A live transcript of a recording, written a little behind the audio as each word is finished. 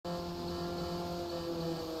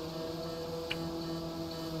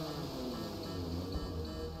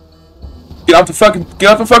Get off the fucking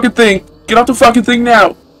thing. Get off the fucking thing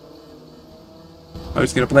now. Oh,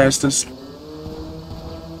 he's gonna blast us.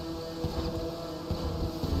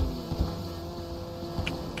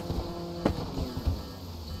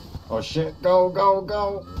 Oh shit, go, go,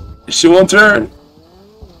 go. She won't turn.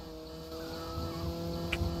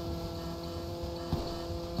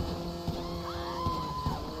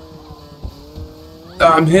 Oh,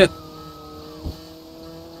 I'm hit.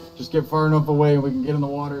 Just get far enough away and we can get in the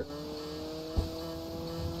water.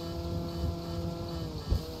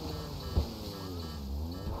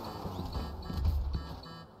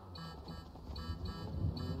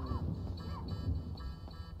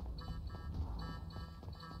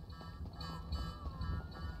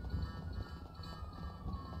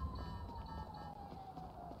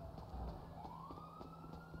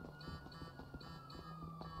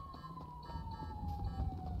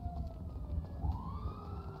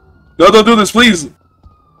 No, don't do this, please.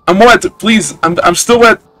 I'm wet, please. I'm still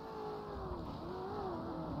wet.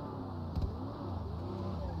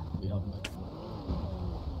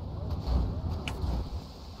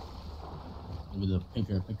 Pink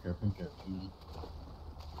hair.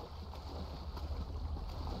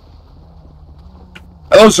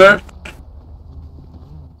 Hello, sir.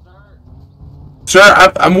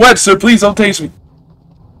 Sir, I'm wet, sir. Please don't taste me.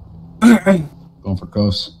 Going for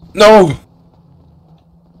cuffs. No.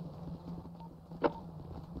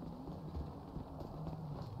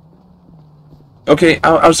 Okay,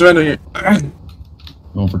 I'll surrender you.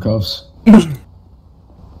 Going for cuffs.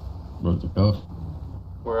 Broke the cuff.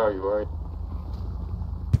 Where are you? Where are you?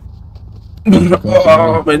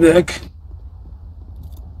 Oh, my neck.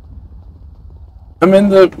 I'm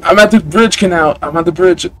at the bridge canal. I'm at the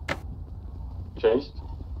bridge. Chased?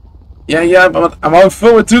 Yeah, I'm on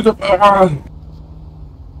foot with two. Going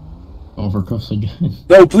for cuffs again.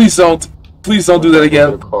 No, please don't. Please don't do that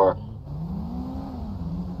again. Car.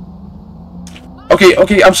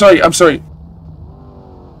 Okay, I'm sorry.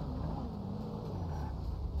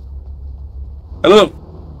 Hello?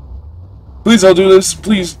 Please don't do this.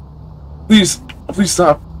 Please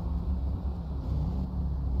stop.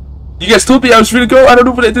 You guys told me I was free to go. I don't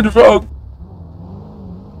know what I did wrong.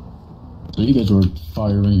 So you guys were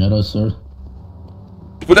firing at us, sir?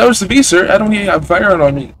 But that was to be, sir. I don't even have a firearm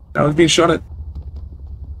on me. I was being shot at.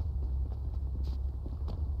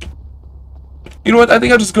 You know what? I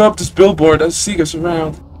think I'll just go up this billboard and see us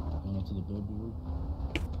around. To the billboard.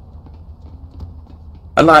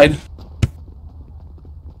 I lied.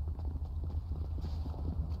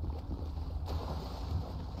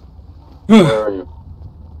 Where are you?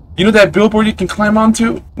 You know that billboard you can climb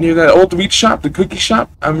onto near that old wheat shop, the cookie shop?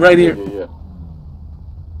 I'm right here. Yeah.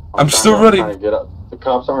 I'm still running. Trying to get up. The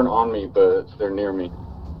cops aren't on me, but they're near me.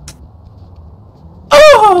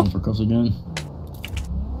 Oh! Going for cuffs again.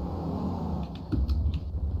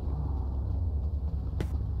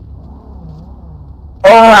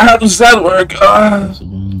 Oh, how does that work?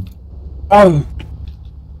 Oh.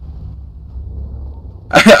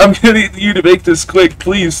 I'm gonna need you to make this quick,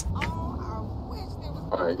 please.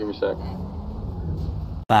 Alright, give me a sec.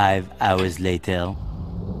 5 hours later.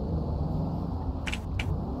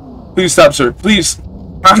 Please stop, sir. Please.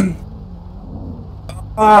 Going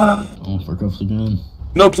for cuffs again.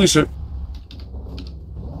 No, please, sir.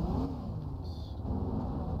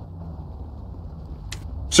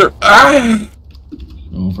 Sir.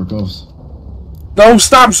 Going for cuffs. No,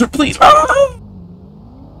 stop, sir, please.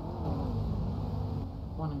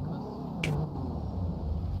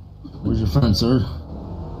 Where's your friend, sir?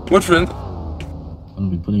 What friend? I'm gonna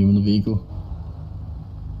be putting him in the vehicle.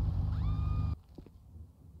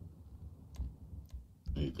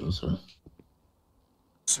 There you go, sir.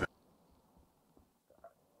 Sir.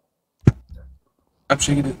 I'm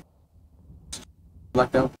shaking it.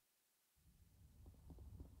 Blacked out.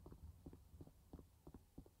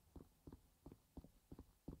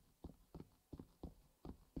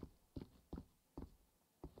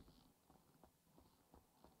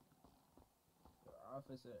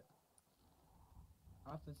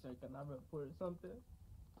 Officer, can I report something?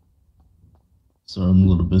 Sir, I'm a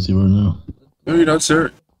little busy right now. No, you're not,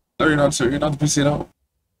 sir. No, you're not, sir. You're not busy at all.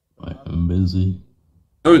 I am busy.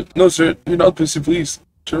 No, sir. You're not busy. Please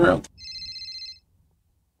turn around.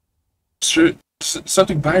 Sir,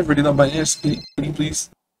 something vibrated on my ass. Can you please?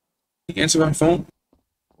 Can you answer my phone?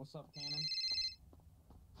 What's up, Cannon?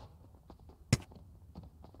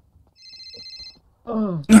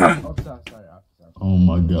 Oh, sorry, officer. Oh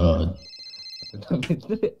my god. I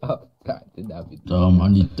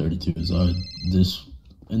need 32. So this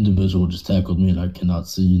individual just tackled me and I cannot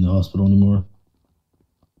see you in the hospital anymore.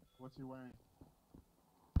 What's he wearing?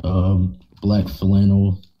 Black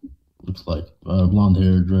flannel, Looks like blonde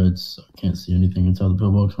hair, dreads. I can't see anything inside the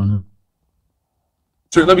pillbox right now.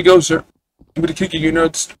 Sir, let me go, sir. I'm gonna kick you your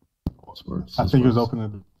nuts. This works. I think it was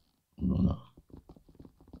open. No, no.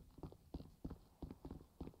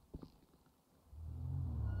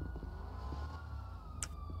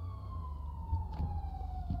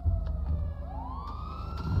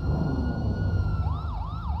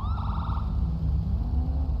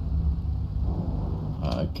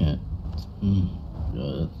 I can't.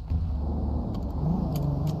 God.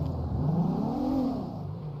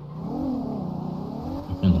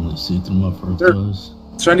 I can only see through my first eyes.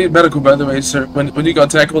 So I need medical, by the way, sir. When you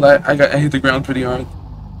got tackled, I hit the ground pretty hard.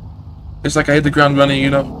 It's like I hit the ground running,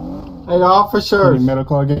 you know. Hey, officers. Need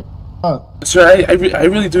medical again? Sir, I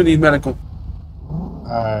really do need medical.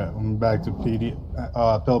 Alright, I'm back to PD.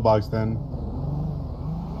 Pillbox then.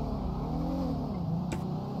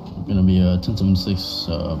 We're gonna be 1076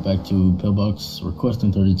 back to pillbox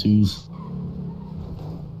requesting 32s.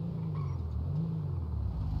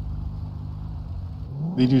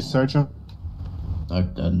 Did you search him? I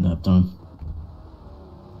didn't have time.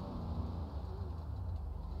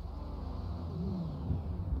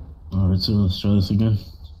 Alright, so let's try this again.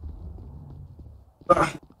 There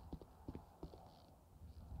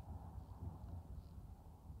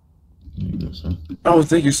you go, sir. Oh,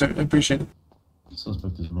 thank you, sir. I appreciate it.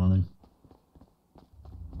 Suspect is running.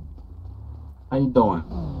 How you doing?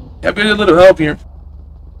 Yeah, I need a little help here.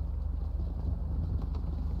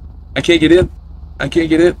 I can't get in. I can't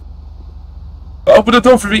get in. Open the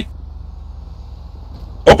door for me.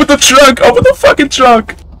 Open the trunk. Open the fucking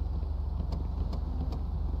trunk.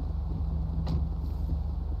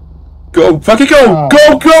 Go. Fucking go.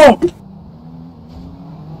 Go. Go.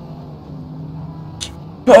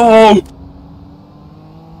 Oh.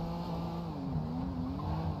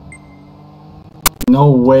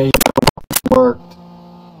 No way that worked.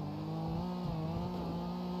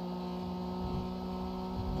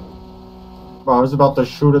 Bro, I was about to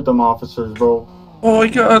shoot at them officers, bro. Oh my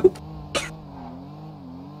god.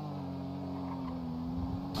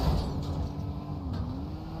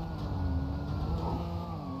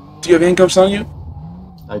 Do you have handcuffs on you?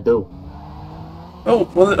 I do. Oh,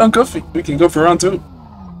 well then uncuff me. We can go for round 2.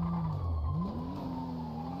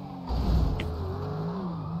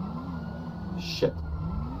 Shit.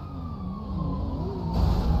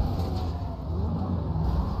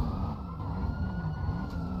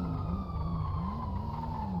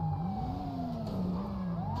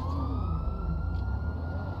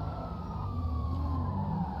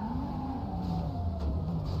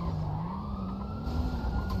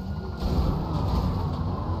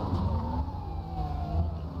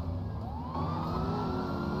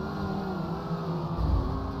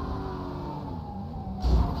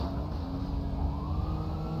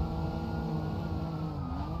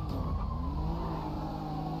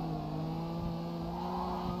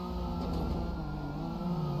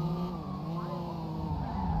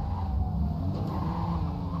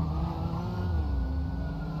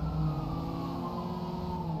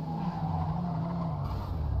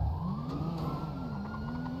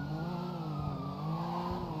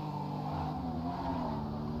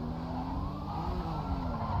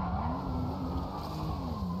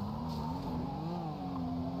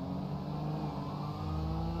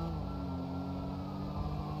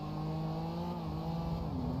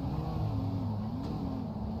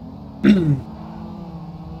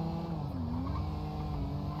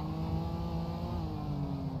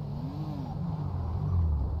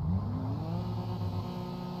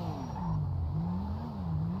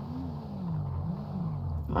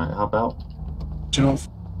 Alright, hop out. Turn off.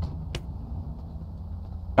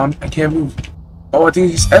 I can't move. Oh, I think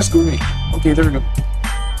he's escorting me. Okay, there we go.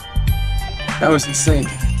 That was insane.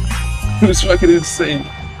 It was fucking insane.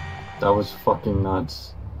 That was fucking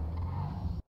nuts.